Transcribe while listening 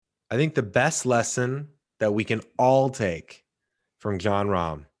I think the best lesson that we can all take from Jon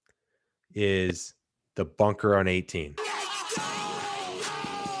Rahm is the bunker on 18.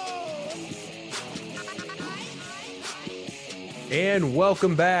 And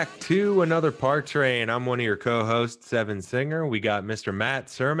welcome back to another Park Train. I'm one of your co-hosts, Evan Singer. We got Mr. Matt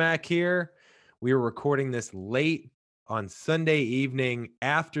Cermak here. We were recording this late on Sunday evening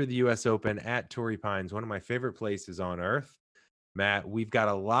after the U.S. Open at Torrey Pines, one of my favorite places on earth. Matt, we've got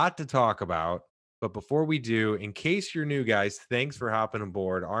a lot to talk about. But before we do, in case you're new, guys, thanks for hopping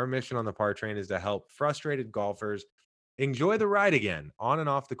aboard. Our mission on the Park Train is to help frustrated golfers enjoy the ride again on and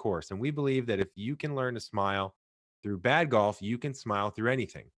off the course. And we believe that if you can learn to smile through bad golf, you can smile through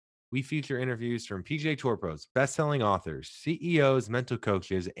anything. We feature interviews from PGA Tour pros, best-selling authors, CEOs, mental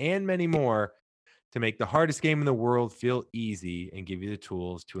coaches, and many more to make the hardest game in the world feel easy and give you the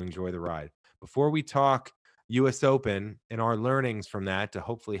tools to enjoy the ride. Before we talk US Open and our learnings from that to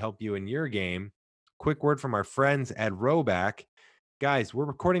hopefully help you in your game, quick word from our friends at Rhoback. Guys, we're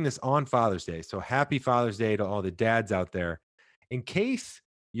recording this on Father's Day, so happy Father's Day to all the dads out there. In case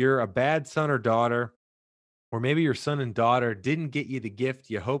you're a bad son or daughter, or maybe your son and daughter didn't get you the gift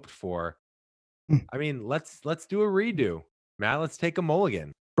you hoped for, I mean, let's do a redo. Matt, let's take a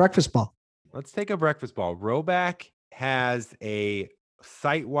mulligan. Breakfast ball. Let's take a breakfast ball. Rhoback has a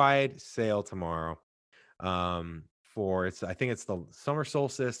site-wide sale tomorrow. I think it's the summer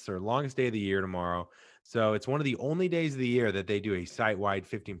solstice or longest day of the year tomorrow. So it's one of the only days of the year that they do a site-wide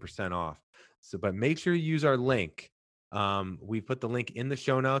 15% off. So, but make sure you use our link. We put the link in the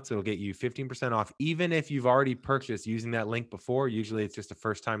show notes. It'll get you 15% off, even if you've already purchased using that link before. Usually it's just a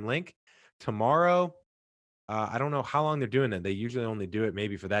first-time link. Tomorrow, I don't know how long they're doing it. They usually only do it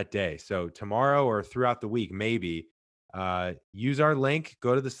maybe for that day. So tomorrow or throughout the week, maybe use our link,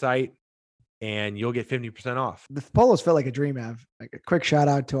 go to the site, and you'll get 50% off. The polos felt like a dream, Av. Like a quick shout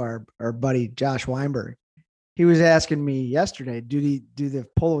out to our buddy Josh Weinberg. He was asking me yesterday, do the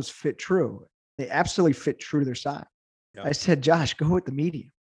polos fit true? They absolutely fit true to their size. Yep. I said, Josh, go with the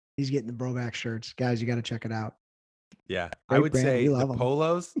medium. He's getting the Rhoback shirts. Guys, you got to check it out. Yeah. Great I would brand. Say the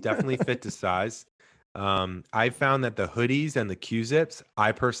polos definitely fit to size. I found that the hoodies and the Q-zips,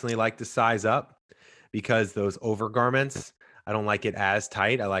 I personally like to size up because those overgarments, I don't like it as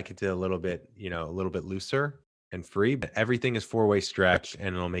tight. I like it to a little bit looser and free, but everything is 4-way stretch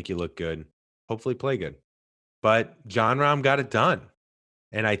and it'll make you look good. Hopefully play good. But Jon Rahm got it done.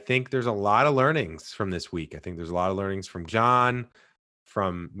 And I think there's a lot of learnings from this week. I think there's a lot of learnings from John,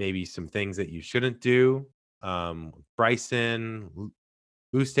 from maybe some things that you shouldn't do. Bryson,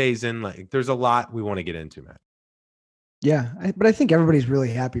 Oosthuizen, like there's a lot we want to get into, Matt. Yeah, but I think everybody's really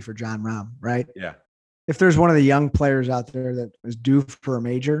happy for Jon Rahm, right? Yeah. If there's one of the young players out there that was due for a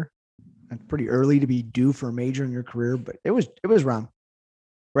major, it's pretty early to be due for a major in your career, but it was Rahm.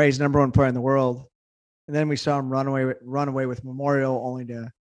 Right, he's number one player in the world. And then we saw him run away with Memorial, only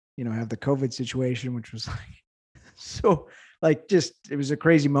to, have the COVID situation, which was it was a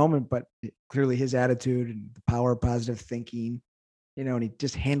crazy moment, but clearly his attitude and the power of positive thinking, and he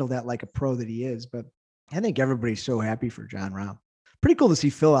just handled that like a pro that he is. But I think everybody's so happy for Jon Rahm. Pretty cool to see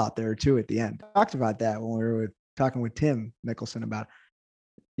Phil out there too at the end. Talked about that when we were talking with Tim Mickelson about,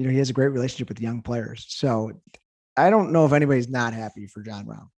 he has a great relationship with young players. So I don't know if anybody's not happy for Jon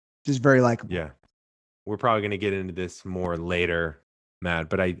Rahm. Just very likable. Yeah. We're probably going to get into this more later, Matt,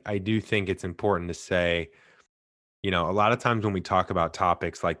 but I do think it's important to say, a lot of times when we talk about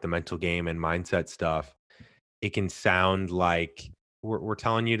topics like the mental game and mindset stuff, it can sound like we're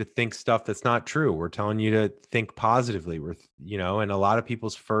telling you to think stuff that's not true. We're telling you to think positively. And a lot of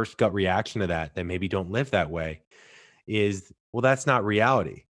people's first gut reaction to that maybe don't live that way is, well, that's not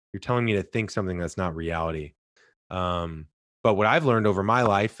reality. You're telling me to think something that's not reality. But what I've learned over my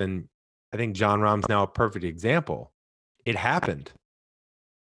life, and I think Jon Rahm's now a perfect example, it happened,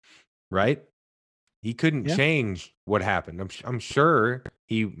 right? He couldn't change what happened. I'm sure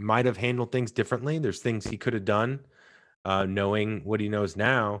he might have handled things differently. There's things he could have done, knowing what he knows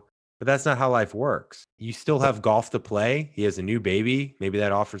now, but that's not how life works. You still have golf to play. He has a new baby. Maybe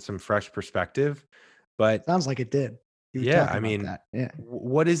that offers some fresh perspective, but sounds like it did. Yeah, I mean,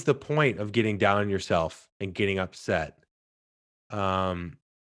 what is the point of getting down on yourself and getting upset?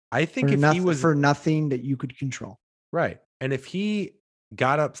 I think he was for nothing that you could control. Right. And if he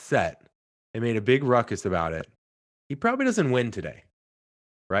got upset and made a big ruckus about it, he probably doesn't win today.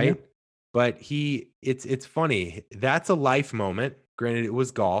 Right. Yeah. But it's funny. That's a life moment. Granted, it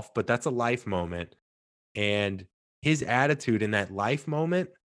was golf, but that's a life moment. And his attitude in that life moment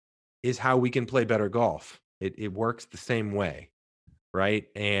is how we can play better golf. It works the same way. Right.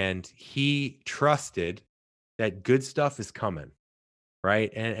 And he trusted that good stuff is coming.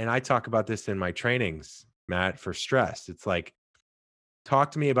 right? And I talk about this in my trainings, Matt, for stress. It's like,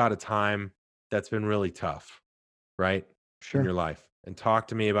 talk to me about a time that's been really tough, right? In Sure. your life. And talk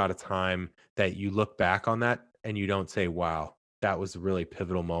to me about a time that you look back on that and you don't say, wow, that was a really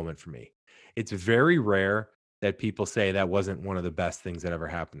pivotal moment for me. It's very rare that people say that wasn't one of the best things that ever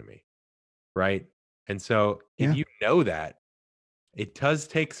happened to me, right? And so if Yeah. you know that, it does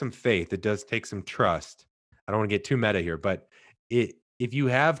take some faith, it does take some trust. I don't want to get too meta here, but if you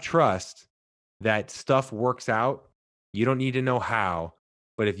have trust that stuff works out, you don't need to know how,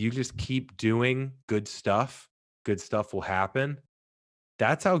 but if you just keep doing good stuff will happen.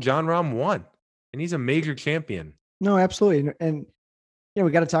 That's how John Rahm won, and he's a major champion. No, absolutely. And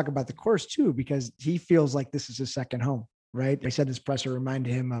we got to talk about the course too, because he feels like this is his second home, right? Yeah. They said this presser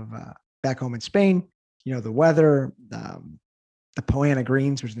reminded him of back home in Spain, the weather, the Poana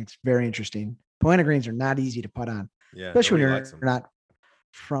greens, which I think is very interesting. Poana greens are not easy to put on, Yeah, especially when nobody likes you're him. not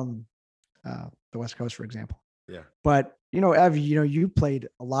from the West Coast, for example. Yeah. But, Ev, you played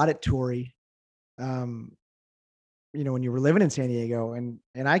a lot at Torrey, um, when you were living in San Diego, and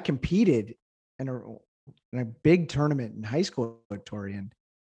I competed in a big tournament in high school at Torrey, and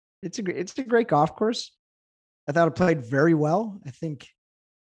it's a great golf course. I thought it played very well. I think,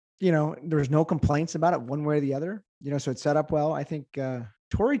 there was no complaints about it one way or the other, so it's set up well. I think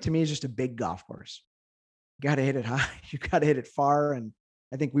Torrey to me is just a big golf course. You got to hit it high. You got to hit it far. And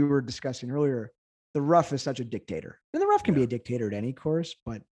I think we were discussing earlier, the rough is such a dictator. And the rough can be Yeah. a dictator at any course,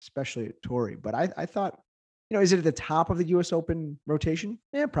 but especially at Torrey. But I thought, is it at the top of the US Open rotation?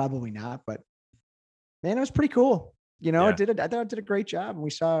 Yeah, probably not. But man, it was pretty cool. Yeah. I thought it did a great job. And we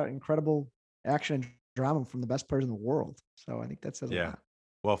saw incredible action and drama from the best players in the world. So I think that says a Yeah. lot.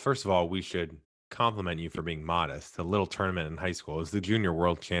 Well, first of all, we should compliment you for being modest. The little tournament in high school is the Junior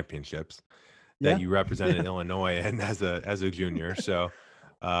World Championships that Yeah. you represented Yeah. Illinois and as a junior. So,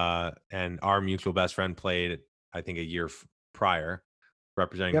 and our mutual best friend played, I think, a year prior,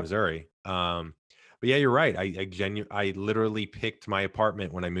 representing Yep. Missouri. But yeah, you're right. I literally picked my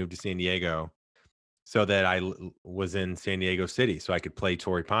apartment when I moved to San Diego so that was in San Diego City, so I could play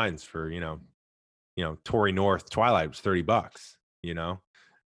Torrey Pines for Torrey North Twilight was $30. You know, Not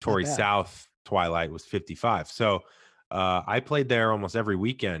Torrey bad. South Twilight was 55. So I played there almost every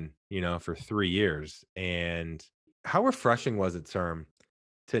weekend, for 3 years. And how refreshing was it, Serm,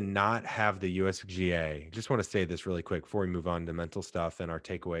 to not have the USGA? Just want to say this really quick before we move on to mental stuff and our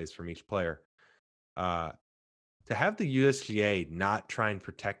takeaways from each player. Uh, to have the USGA not try and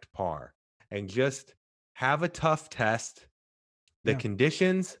protect par and just have a tough test, the Yeah.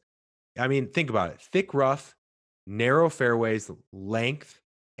 conditions, I mean, think about it. Thick rough, narrow fairways, length,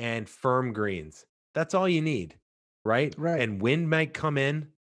 and firm greens. That's all you need, right? Right. And wind might come in, Or it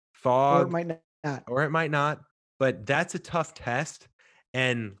fog, might not. or it might not, but that's a tough test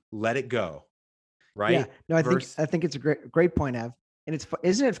and let it go, Yeah. right? No, I think Versus, I think it's a great point, Ev. And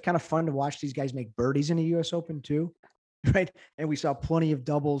isn't it kind of fun to watch these guys make birdies in the US Open too? Right. And we saw plenty of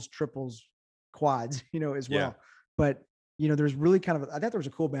doubles, triples, quads, as yeah, well. But there's really I thought there was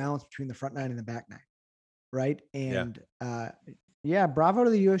a cool balance between the front nine and the back nine. Right. yeah, And yeah, bravo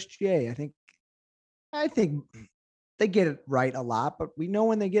to the USGA. I think they get it right a lot, but we know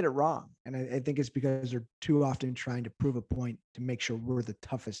when they get it wrong. And I think it's because they're too often trying to prove a point to make sure we're the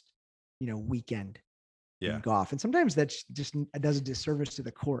toughest, weekend in yeah. golf. And sometimes that's just does a disservice to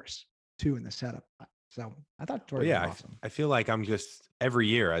the course too in the setup. So I thought Torrey Well, was yeah, awesome. I feel like I'm just every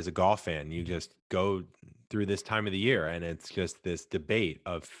year as a golf fan, you just go through this time of the year and it's just this debate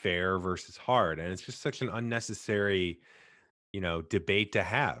of fair versus hard. And it's just such an unnecessary, debate to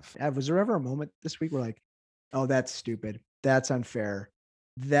have. Was there ever a moment this week where like, oh, that's stupid, that's unfair,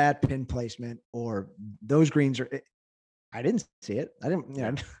 that pin placement, or those greens are? I didn't see it. I didn't.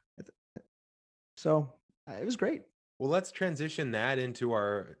 Yeah. So it was great. Well, let's transition that into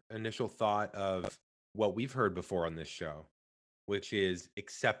our initial thought of what we've heard before on this show, which is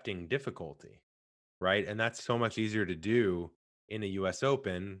accepting difficulty, right? And that's so much easier to do in a US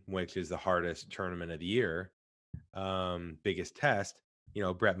Open, which is the hardest tournament of the year, biggest test.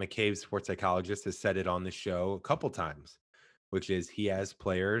 Brett McCabe, sports psychologist, has said it on the show a couple times, which is he has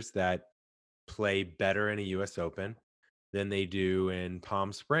players that play better in a US Open than they do in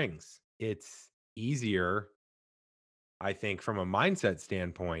Palm Springs. It's easier, I think, from a mindset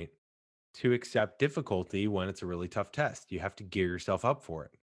standpoint, to accept difficulty when it's a really tough test. You have to gear yourself up for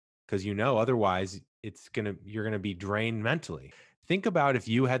it because otherwise you're gonna be drained mentally. Think about if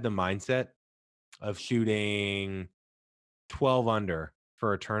you had the mindset of shooting 12 under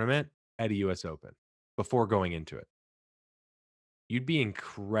for a tournament at a US Open before going into it. You'd be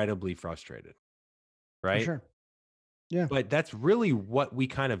incredibly frustrated, For right? sure. Yeah. But that's really what we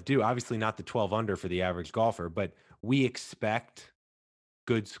kind of do. Obviously, not the 12 under for the average golfer, but we expect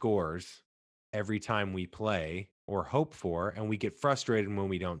good scores every time we play or hope for, and we get frustrated when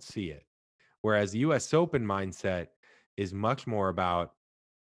we don't see it. Whereas the US Open mindset is much more about,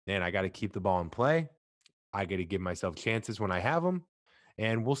 man, I got to keep the ball in play. I got to give myself chances when I have them,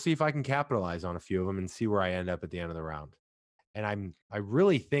 and we'll see if I can capitalize on a few of them and see where I end up at the end of the round. And I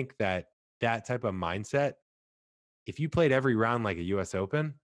really think that that type of mindset, if you played every round like a US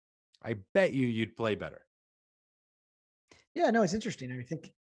Open, I bet you'd play better. Yeah, no, it's interesting. I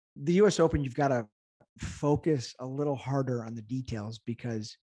think the US Open, you've got to focus a little harder on the details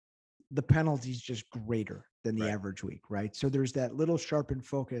because the penalty's just greater than the Right. average week, right? So there's that little sharpened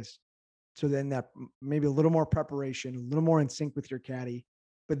focus. So then that maybe a little more preparation, a little more in sync with your caddy.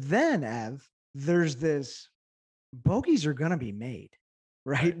 But then, Ev, there's this bogeys are going to be made,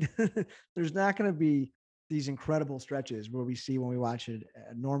 right? There's not going to be these incredible stretches where we see when we watch a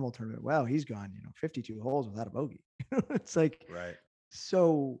normal tournament. Well, he's gone, 52 holes without a bogey. It's like, Right.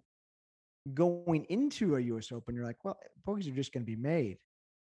 so going into a US Open, you're like, well, bogeys are just going to be made,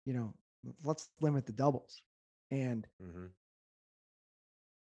 you know, let's limit the doubles. And, Mm-hmm.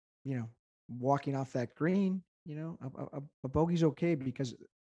 walking off that green, a bogey's okay because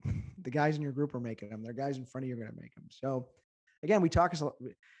the guys in your group are making them. They're guys in front of you are going to make them. So again, we talk a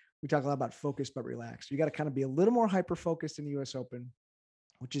lot about focus, but relax. You got to kind of be a little more hyper focused in the US Open,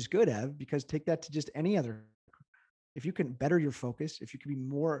 which is good, Ev, because take that to just any other. If you can better your focus, if you can be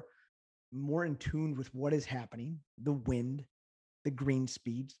more in tune with what is happening, the wind, the green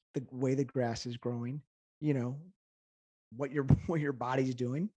speeds, the way the grass is growing, what your what your body's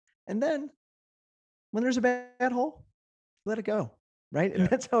doing, and then when there's a bad hole, let it go, right? And Yeah.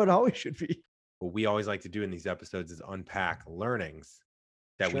 that's how it always should be. What we always like to do in these episodes is unpack learnings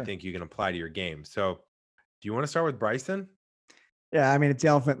that we Sure. think you can apply to your game. So, do you want to start with Bryson? Yeah, I mean, it's the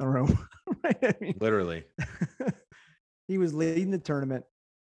elephant in the room, right? I mean, Literally. he was leading the tournament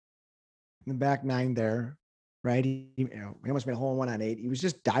in the back nine there, right? He almost made a hole in one on 8. He was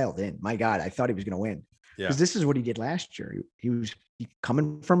just dialed in. My God, I thought he was going to win Yeah. because this is what he did last year. He was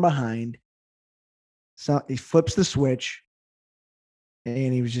coming from behind. So he flips the switch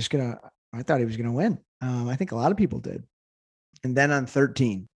and he was just I thought he was going to win. I think a lot of people did. And then on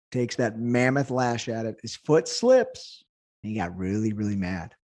 13, takes that mammoth lash at it. His foot slips. And he got really, really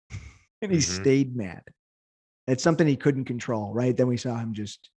mad. And he stayed mad. It's something he couldn't control, right? Then we saw him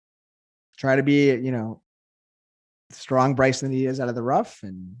just try to be, strong Bryson that he is out of the rough,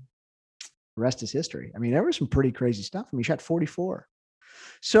 and the rest is history. I mean, there was some pretty crazy stuff. I mean, he shot 44.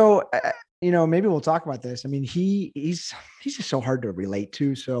 So, maybe we'll talk about this. I mean, he's just so hard to relate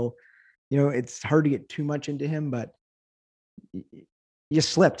to. So, it's hard to get too much into him, but you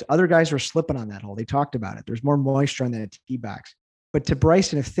slipped. Other guys were slipping on that hole. They talked about it. There's more moisture on that tee box. But to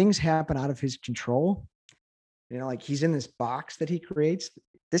Bryson, if things happen out of his control, like he's in this box that he creates,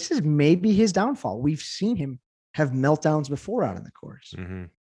 this is maybe his downfall. We've seen him have meltdowns before out on the course. Mm-hmm.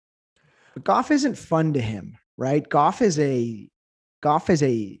 But golf isn't fun to him, right? Golf is and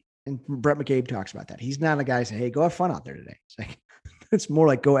Brett McCabe talks about that. He's not a guy saying, hey, go have fun out there today. It's like, it's more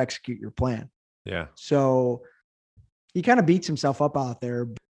like go execute your plan. Yeah. So he kind of beats himself up out there.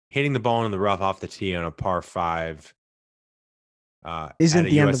 Hitting the ball in the rough off the tee on a par 5 isn't at a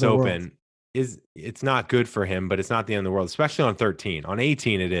the end of US the Open world. It's not good for him, but it's not the end of the world, especially on 13. On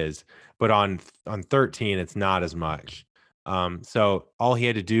 18 it is, but on 13 it's not as much. So all he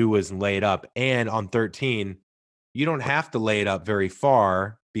had to do was lay it up, and on 13 you don't have to lay it up very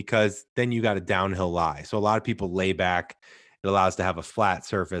far because then you got a downhill lie. So a lot of people lay back. It allows to have a flat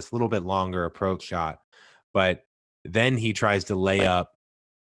surface, a little bit longer approach shot, but then he tries to lay up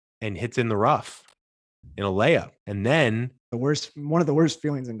and hits in the rough in a layup, and then one of the worst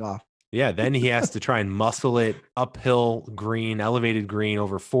feelings in golf. Yeah, then he has to try and muscle it uphill green, elevated green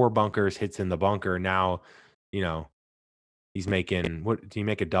over 4 bunkers, hits in the bunker. Now, he's making, what, do you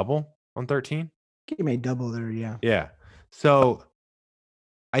make a double on 13? He made double there, yeah. Yeah. So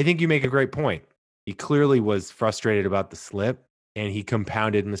I think you make a great point. He clearly was frustrated about the slip, and he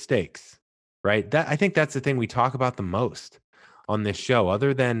compounded mistakes, right? I think that's the thing we talk about the most on this show,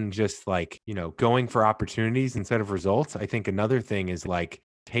 other than just going for opportunities instead of results. I think another thing is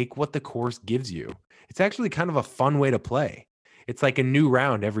take what the course gives you. It's actually kind of a fun way to play. It's like a new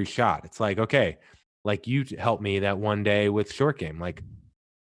round every shot. It's like, okay, you helped me that one day with short game.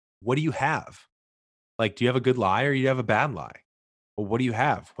 What do you have? Do you have a good lie or you have a bad lie? Well, what do you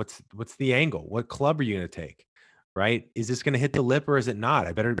have? What's the angle? What club are you going to take? Right? Is this going to hit the lip or is it not?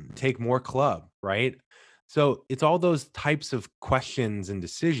 I better take more club, right? So it's all those types of questions and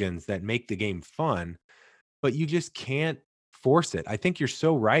decisions that make the game fun. but you just can't force it. I think you're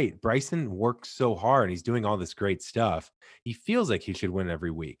so right. Bryson works so hard. He's doing all this great stuff. He feels like he should win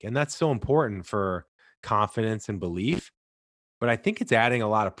every week. And that's so important for confidence and belief. But I think it's adding a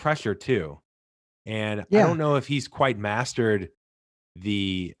lot of pressure too. And I Yeah. don't know if he's quite mastered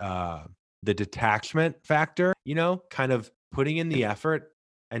the detachment factor, kind of putting in the effort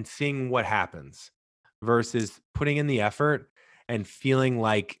and seeing what happens versus putting in the effort and feeling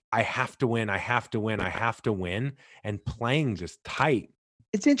like I have to win, I have to win, I have to win, and playing just tight.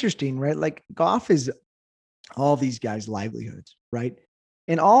 It's interesting, right? Like golf is all these guys' livelihoods, right?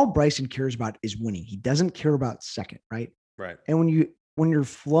 And all Bryson cares about is winning. He doesn't care about second, right? Right. And when you're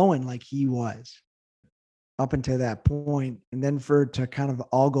flowing like he was up until that point, and then for it to kind of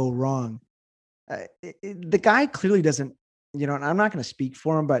all go wrong, the guy clearly doesn't, and I'm not going to speak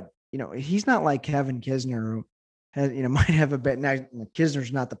for him, but he's not like Kevin Kisner, who has, might have a bad. Now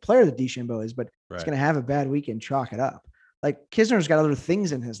Kisner's not the player that DeChambeau is, but he's going to have a bad weekend. Chalk it up. Like Kisner's got other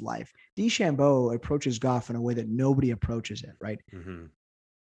things in his life. DeChambeau approaches golf in a way that nobody approaches it. Right? Mm-hmm.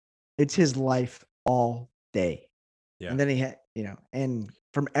 It's his life all day. Yeah. And then he had, and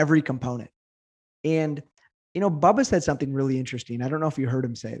from every component. And Bubba said something really interesting. I don't know if you heard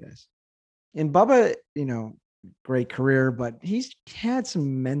him say this. And Bubba, great career, but he's had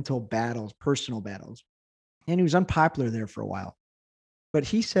some mental battles, personal battles, and he was unpopular there for a while. But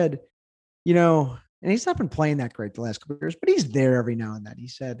he said, and he's not been playing that great the last couple of years, but he's there every now and then. He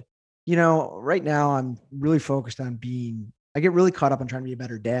said, right now I'm really focused on I get really caught up on trying to be a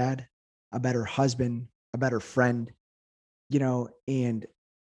better dad, a better husband, a better friend, and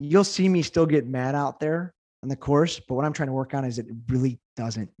you'll see me still get mad out there on the course, but what I'm trying to work on is it really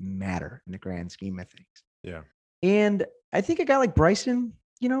doesn't matter in the grand scheme of things. Yeah. And I think a guy like Bryson,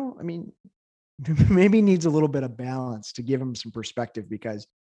 maybe needs a little bit of balance to give him some perspective, because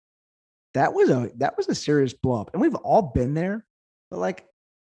that was a serious blow up. And we've all been there, but like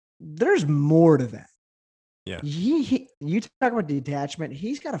there's more to that. Yeah. You talk about detachment,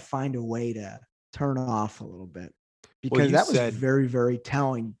 he's got to find a way to turn off a little bit, because that was very, very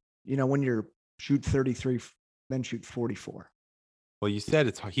telling, when you're shoot 33, then shoot 44. Well, you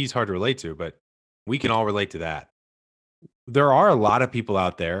said he's hard to relate to, but we can all relate to that. There are a lot of people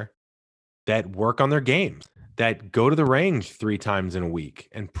out there that work on their games, that go to the range 3 times in a week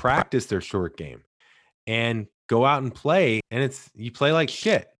and practice their short game and go out and play. And you play like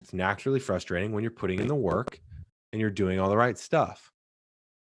shit. It's naturally frustrating when you're putting in the work and you're doing all the right stuff.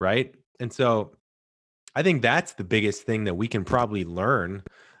 Right. And so I think that's the biggest thing that we can probably learn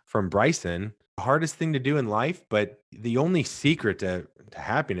from Bryson. The hardest thing to do in life, but the only secret to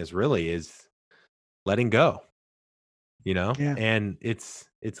happiness really is letting go. Yeah. And it's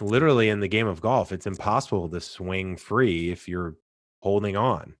literally in the game of golf. It's impossible to swing free if you're holding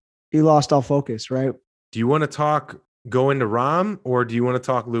on. He lost all focus, right? Do you want to go into Rahm, or do you want to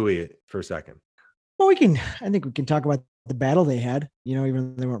talk Louis for a second? Well, I think we can talk about the battle they had,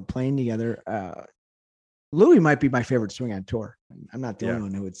 even though they weren't playing together. Louis might be my favorite swing on tour. I'm not the only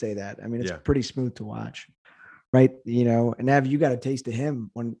one who would say that. I mean, it's pretty smooth to watch, right? And Nav, you got a taste of him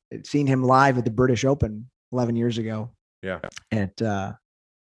when seeing him live at the British Open 11 years ago. Yeah. At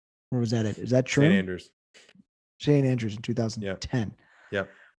where was that? Is that true? St. Andrews in 2010. Yep.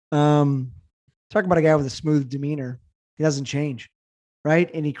 Talk about a guy with a smooth demeanor. He doesn't change, right?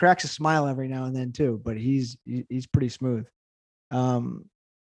 And he cracks a smile every now and then too, but he's pretty smooth.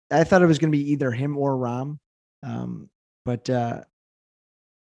 I thought it was going to be either him or Rahm. But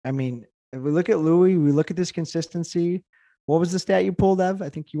I mean, if we look at Louis, we look at this consistency. What was the stat you pulled, Ev? I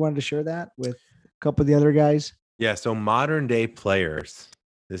think you wanted to share that with a couple of the other guys. Yeah. So modern day players,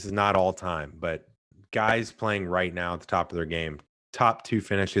 this is not all time, but guys playing right now at the top of their game, top 2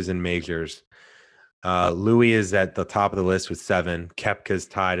 finishes in majors. Louis is at the top of the list with 7. Koepka's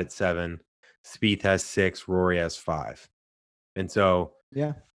tied at 7. Spieth has 6. Rory has 5. And so,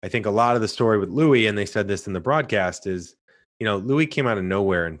 yeah, I think a lot of the story with Louis, and they said this in the broadcast, is, Louis came out of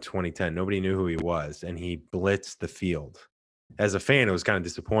nowhere in 2010. Nobody knew who he was, and he blitzed the field. As a fan, it was kind of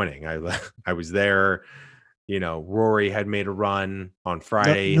disappointing. I was there. Rory had made a run on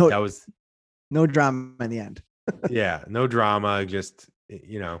Friday. That was no drama in the end. Yeah, no drama. Just,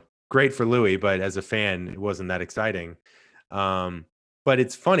 great for Louis, but as a fan, it wasn't that exciting. But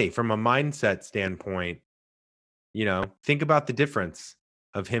it's funny from a mindset standpoint. Think about the difference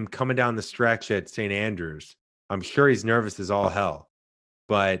of him coming down the stretch at St. Andrews. I'm sure he's nervous as all hell,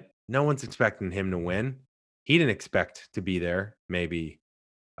 but no one's expecting him to win. He didn't expect to be there, maybe.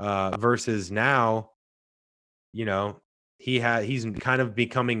 Versus now, he's kind of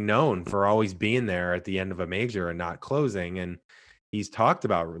becoming known for always being there at the end of a major and not closing. And he's talked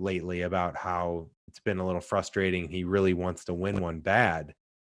about lately about how it's been a little frustrating. He really wants to win one bad.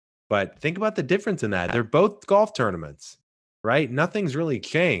 But think about the difference in that. They're both golf tournaments, right? Nothing's really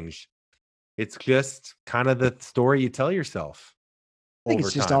changed. It's just kind of the story you tell yourself I think over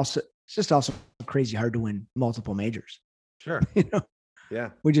time. it's just also crazy hard to win multiple majors. Sure. You know, Yeah.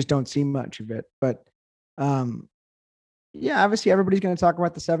 we just don't see much of it. But yeah, obviously everybody's going to talk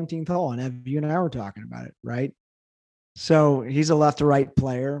about the 17th hole, and you and I were talking about it, right? So he's a left to right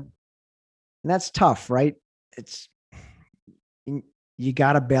player, and that's tough, right? It's you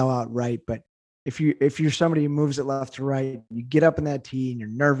got to bail out right, but if you're somebody who moves it left to right, you get up in that tee and you're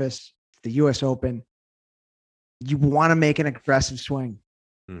nervous. It's the U.S. Open. You want to make an aggressive swing,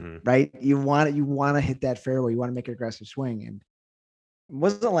 right? You want to hit that fairway. You want to make an aggressive swing, and it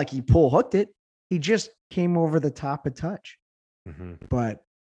wasn't like he pull hooked it. He just came over the top a touch, but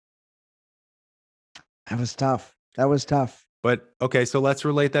that was tough. That was tough. But okay, so let's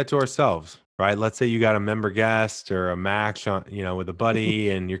relate that to ourselves, right? Let's say you got a member guest or a match on, with a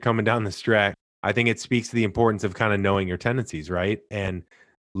buddy, and you're coming down the stretch. I think it speaks to the importance of kind of knowing your tendencies, right? And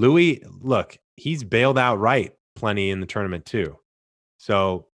Louis, look, he's bailed out right plenty in the tournament too.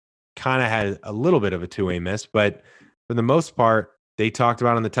 So kind of had a little bit of a two-way miss, but for the most part, they talked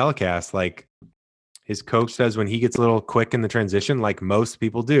about on the telecast, like his coach says when he gets a little quick in the transition, like most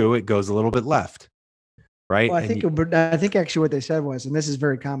people do, it goes a little bit left. Right. Well, I think actually what they said was, and this is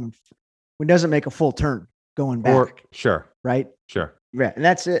very common, when it doesn't make a full turn going back. Sure. Right. Sure. Yeah. And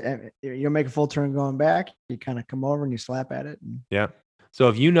that's it. You make a full turn going back. You kind of come over and you slap at it. Yeah. So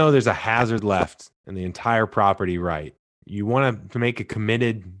if you know there's a hazard left and the entire property right, you want to make a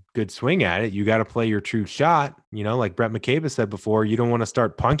committed good swing at it. You got to play your true shot. Like Brett McCabe said before, you don't want to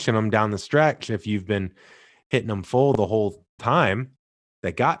start punching them down the stretch if you've been hitting them full the whole time.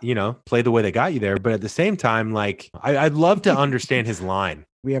 That got, play the way they got you there. But at the same time, like, I'd love to understand his line.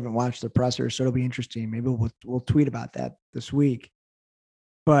 We haven't watched the presser, so it'll be interesting. Maybe we'll tweet about that this week.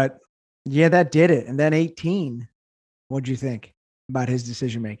 But yeah, that did it. And then 18, what'd you think about his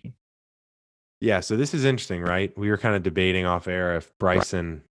decision making? Yeah, so this is interesting, right? We were kind of debating off air if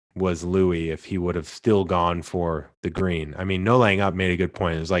Bryson was Louis, if he would have still gone for the green. I mean, no laying up made a good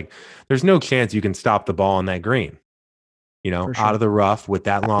point. It was like, there's no chance you can stop the ball on that green. Sure. Out of the rough with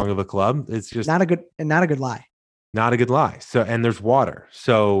that long of a club. It's just not a good lie. Not a good lie. So, and there's water.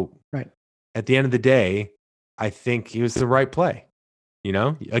 So right. At the end of the day, I think it was the right play.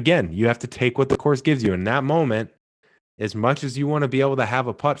 Again, you have to take what the course gives you. In that moment, as much as you want to be able to have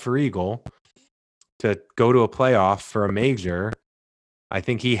a putt for eagle to go to a playoff for a major, I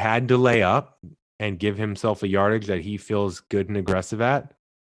think he had to lay up and give himself a yardage that he feels good and aggressive at.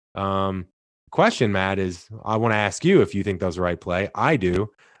 Question, Matt, is I want to ask you if you think that was the right play. I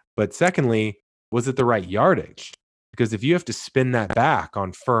do. But secondly, was it the right yardage? Because if you have to spin that back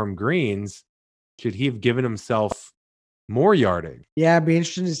on firm greens, should he have given himself more yardage? Yeah, it'd be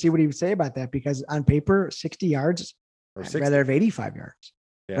interesting to see what he would say about that, because on paper, 60 yards, I'd rather have 85 yards,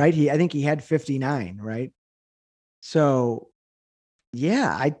 right? I think he had 59, right? So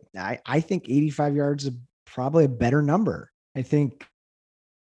yeah, I think 85 yards is probably a better number. I think.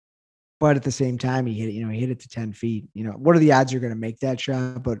 But at the same time, he hit it to 10 feet. What are the odds you're going to make that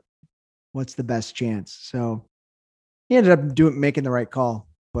shot? But what's the best chance? So he ended up making the right call.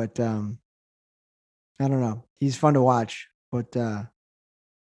 But I don't know. He's fun to watch. But that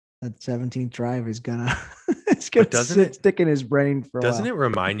 17th drive is gonna stick in his brain for a while. Doesn't it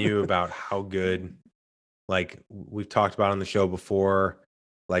remind you about how good, like we've talked about on the show before,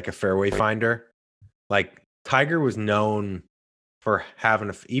 like a fairway finder? Like Tiger was known for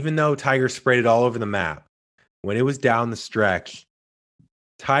having even though Tiger sprayed it all over the map, when it was down the stretch,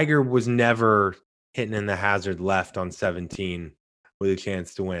 Tiger was never hitting in the hazard left on 17 with a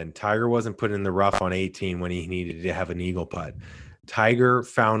chance to win. Tiger wasn't putting in the rough on 18 when he needed to have an eagle putt. Tiger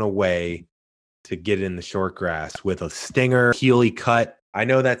found a way to get in the short grass with a stinger, Healy cut. I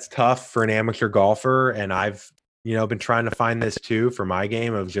know that's tough for an amateur golfer, and I've been trying to find this too for my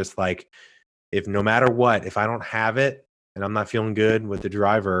game of just like, if no matter what, if I don't have it, and I'm not feeling good with the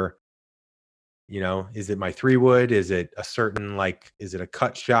driver, is it my 3-wood? Is it a certain, is it a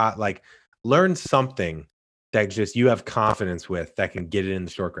cut shot? Like, learn something that just you have confidence with that can get it in the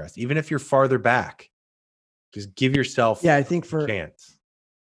short grass. Even if you're farther back, just give yourself I think a chance.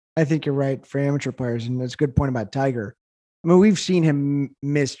 I think you're right for amateur players. And that's a good point about Tiger. I mean, we've seen him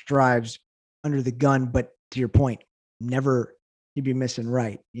miss drives under the gun, but to your point, never he'd be missing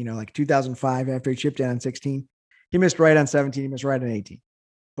right. Like 2005 after he chipped in on 16. He missed right on 17. He missed right on 18,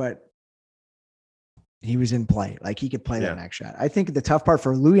 but he was in play. Like he could play that next shot. I think the tough part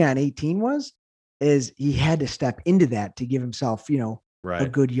for Louis on 18 was is he had to step into that to give himself, a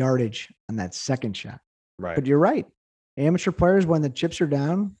Right. good yardage on that second shot. Right. But you're right. Amateur players, when the chips are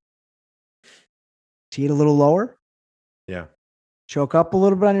down, tee it a little lower, Yeah. choke up a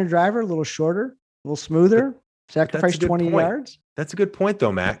little bit on your driver, a little shorter, a little smoother, sacrifice 20 yards. That's a good point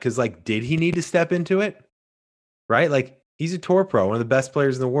though, Matt. Because like, did he need to step into it? Right? Like, he's a tour pro, one of the best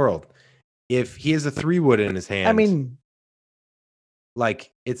players in the world. If he has a 3-wood in his hand, I mean,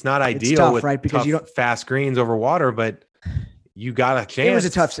 like, it's not ideal tough, with right? Because tough, you don't fast greens over water, but you got a chance. It was a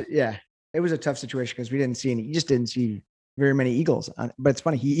tough, it was a tough situation because you just didn't see very many eagles. But it's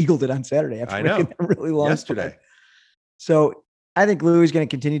funny, he eagled it on Saturday after I know. making that really long Yesterday. putt. So I think Louis is going to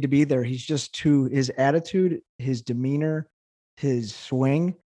continue to be there. He's just his attitude, his demeanor, his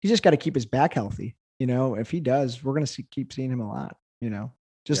swing. He's just got to keep his back healthy. If he does, we're going to keep seeing him a lot.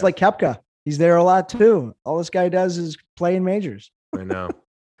 Just like Koepka, he's there a lot too. All this guy does is play in majors. I know.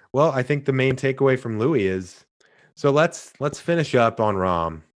 Well, I think the main takeaway from Louis is, so let's finish up on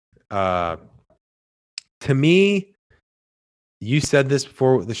Rahm. To me, you said this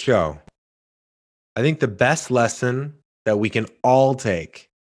before the show. I think the best lesson that we can all take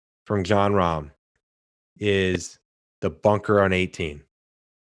from Jon Rahm is the bunker on 18.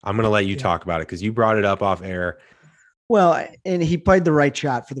 I'm going to let you talk about it because you brought it up off air. Well, and he played the right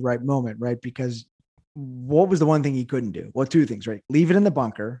shot for the right moment, right? Because what was the one thing he couldn't do? Well, two things, right? Leave it in the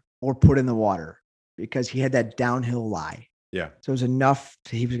bunker or put in the water because he had that downhill lie. Yeah. So it was enough.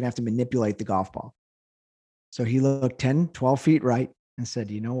 He was going to have to manipulate the golf ball. So he looked 10, 12 feet right and said,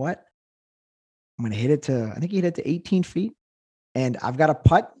 you know what? I'm going to hit it I think he hit it to 18 feet. And I've got a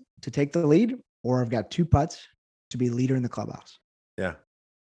putt to take the lead, or I've got 2 putts to be leader in the clubhouse. Yeah.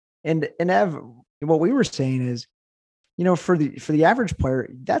 And Ev, what we were saying is, for the average player,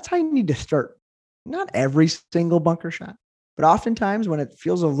 that's how you need to start. Not every single bunker shot, but oftentimes when it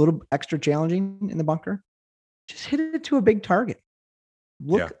feels a little extra challenging in the bunker, just hit it to a big target.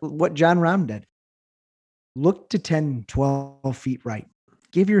 Look what Jon Rahm did. Look to 10, 12 feet right.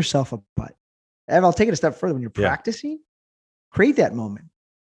 Give yourself a putt. Ev, I'll take it a step further. When you're practicing, create that moment.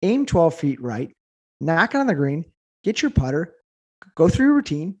 Aim 12 feet right. Knock it on the green. Get your putter. Go through your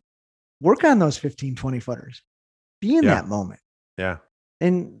routine. Work on those 15, 20 footers. Be in that moment. Yeah.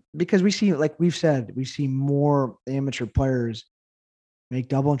 And because we see, like we've said, we see more amateur players make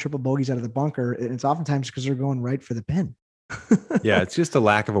double and triple bogeys out of the bunker. And it's oftentimes because they're going right for the pin. Yeah. It's just a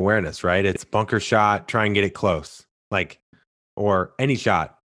lack of awareness, right? It's bunker shot, try and get it close. Or any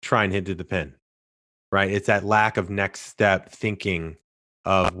shot, try and hit to the pin, right? It's that lack of next step thinking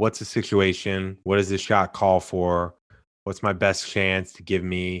of what's the situation? What does this shot call for? What's my best chance to give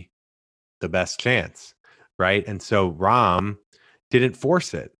me the best chance, right? And so Rahm didn't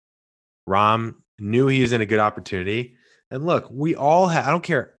force it. Rahm knew he was in a good opportunity. And look, we all have, I don't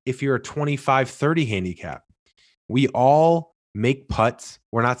care if you're a 25, 30 handicap. We all make putts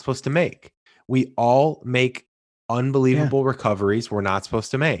we're not supposed to make. We all make unbelievable recoveries we're not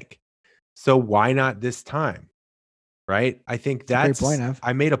supposed to make. So why not this time? Right? I think that's a great point, Ev.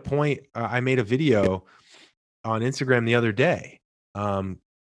 I made a point. I made a video on Instagram the other day.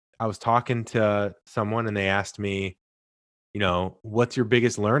 I was talking to someone and they asked me, what's your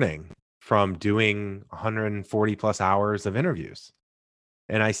biggest learning from doing 140 plus hours of interviews?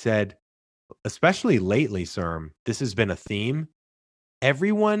 And I said, especially lately, Serm, this has been a theme.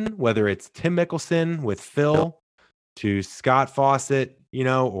 Everyone, whether it's Tim Mickelson with Phil to Scott Fawcett,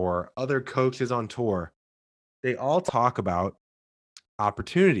 or other coaches on tour, they all talk about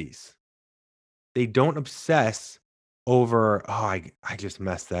opportunities. They don't obsess over, I just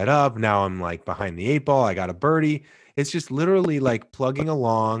messed that up. Now I'm like behind the 8 ball. I got a birdie. It's just literally like plugging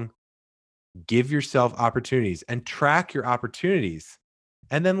along. Give yourself opportunities and track your opportunities.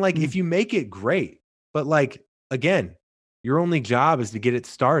 And then if you make it, great. But again, your only job is to get it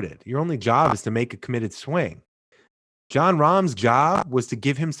started. Your only job is to make a committed swing. Jon Rahm's job was to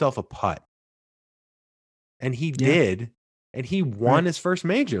give himself a putt. And he did. And he won his first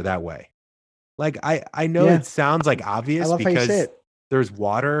major that way. I know it sounds obvious because there's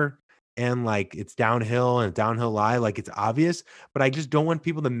water and it's downhill and downhill lie. It's obvious, but I just don't want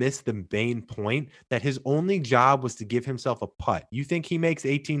people to miss the main point that his only job was to give himself a putt. You think he makes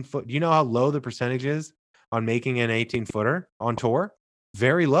 18 foot? Do you know how low the percentage is on making an 18 footer on tour?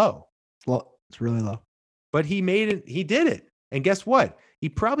 Very low. Well, it's really low. But he made it. He did it. And guess what? He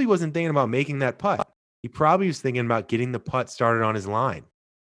probably wasn't thinking about making that putt. He probably was thinking about getting the putt started on his line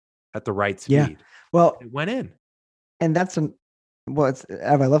at the right speed. Yeah. Well, it went in. And that's Ev,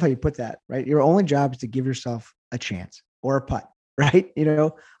 I love how you put that, right? Your only job is to give yourself a chance or a putt, right?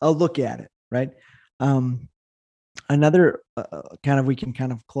 A look at it, right? Another we can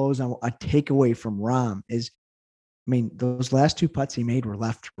kind of close on a takeaway from Rahm is, I mean, those last 2 putts he made were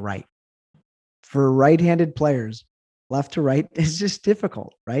left to right. For right-handed players, left to right is just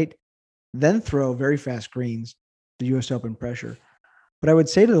difficult, right? Then throw very fast greens, the U.S. Open pressure. But I would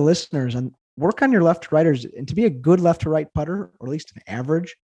say to the listeners, work on your left to righters, and to be a good left to right putter, or at least an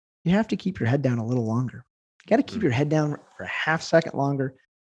average, you have to keep your head down a little longer. You got to keep your head down for a half second longer,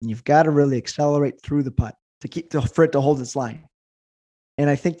 and you've got to really accelerate through the putt for it to hold its line. And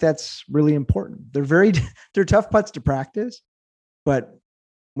I think that's really important. They're tough putts to practice, but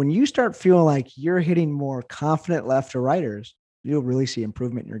when you start feeling like you're hitting more confident left to righters, you'll really see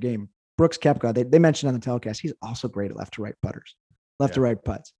improvement in your game. Brooks Koepka, they mentioned on the telecast, he's also great at left to right putters, left to right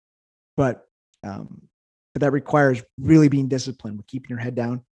putts. But that requires really being disciplined with keeping your head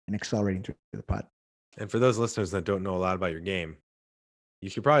down and accelerating through the putt. And for those listeners that don't know a lot about your game, you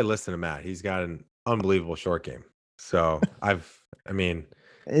should probably listen to Matt. He's got an unbelievable short game. So it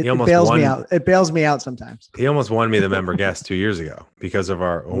bails me out. It bails me out sometimes. He almost won me the member guest 2 years ago because of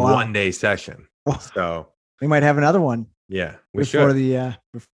our 1 day session. So we might have another one. Yeah, before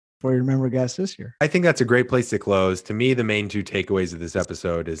your member guest this year. I think that's a great place to close. To me, the main 2 takeaways of this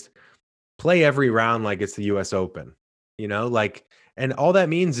episode is play every round like it's the U.S. Open. And all that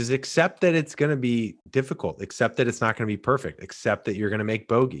means is accept that it's going to be difficult, accept that it's not going to be perfect, accept that you're going to make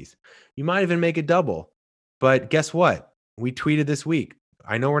bogeys. You might even make a double. But guess what? We tweeted this week.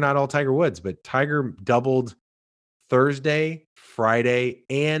 I know we're not all Tiger Woods, but Tiger doubled Thursday, Friday,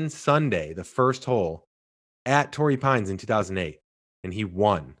 and Sunday, the first hole at Torrey Pines in 2008. And he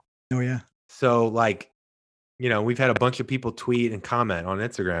won. Oh, yeah. So we've had a bunch of people tweet and comment on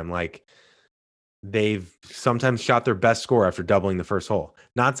Instagram, they've sometimes shot their best score after doubling the first hole.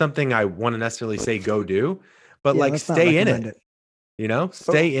 Not something I want to necessarily say go do, but stay in it.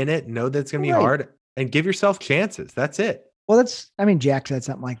 Stay in it. Know that it's going to be hard and give yourself chances. That's it. Well, Jack said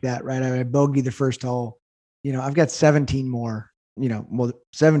something like that, right? I bogeyed the first hole. I've got 17 more,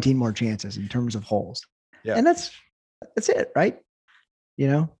 17 more chances in terms of holes. Yeah. And that's it, right?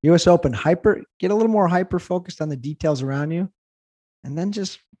 U.S. Open, get a little more hyper focused on the details around you, and then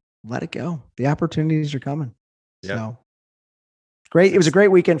just let it go. The opportunities are coming. Yeah. So great. It was a great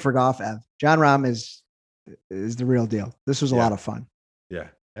weekend for golf, Ev. Jon Rahm is the real deal. This was a lot of fun. Yeah.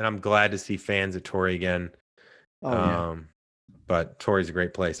 And I'm glad to see fans at Torrey again. But Torrey's a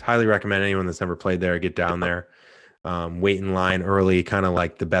great place. Highly recommend anyone that's never played there, get down there. Wait in line early, kind of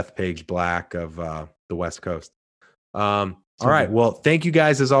like the Bethpage Black of the West Coast. All right. Well, thank you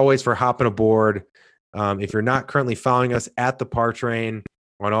guys as always for hopping aboard. If you're not currently following us at the Par Train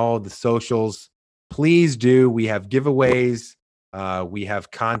on all of the socials, please do. We have giveaways. We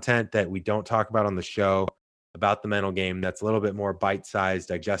have content that we don't talk about on the show about the mental game that's a little bit more bite-sized,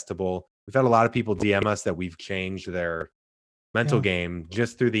 digestible. We've had a lot of people DM us that we've changed their mental game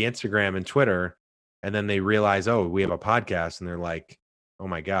just through the Instagram and Twitter. And then they realize, oh, we have a podcast, and they're like, oh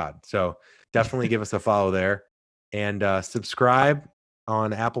my God. So definitely give us a follow there, and subscribe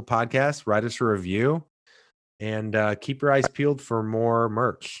on Apple Podcasts, write us a review, and keep your eyes peeled for more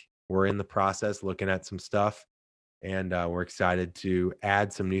merch. We're in the process looking at some stuff, and we're excited to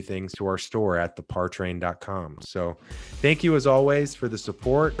add some new things to our store at thepartrain.com. So thank you as always for the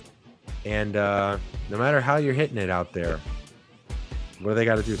support. And no matter how you're hitting it out there, what do they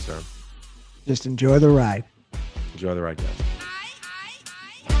got to do, sir? Just enjoy the ride. Enjoy the ride, guys.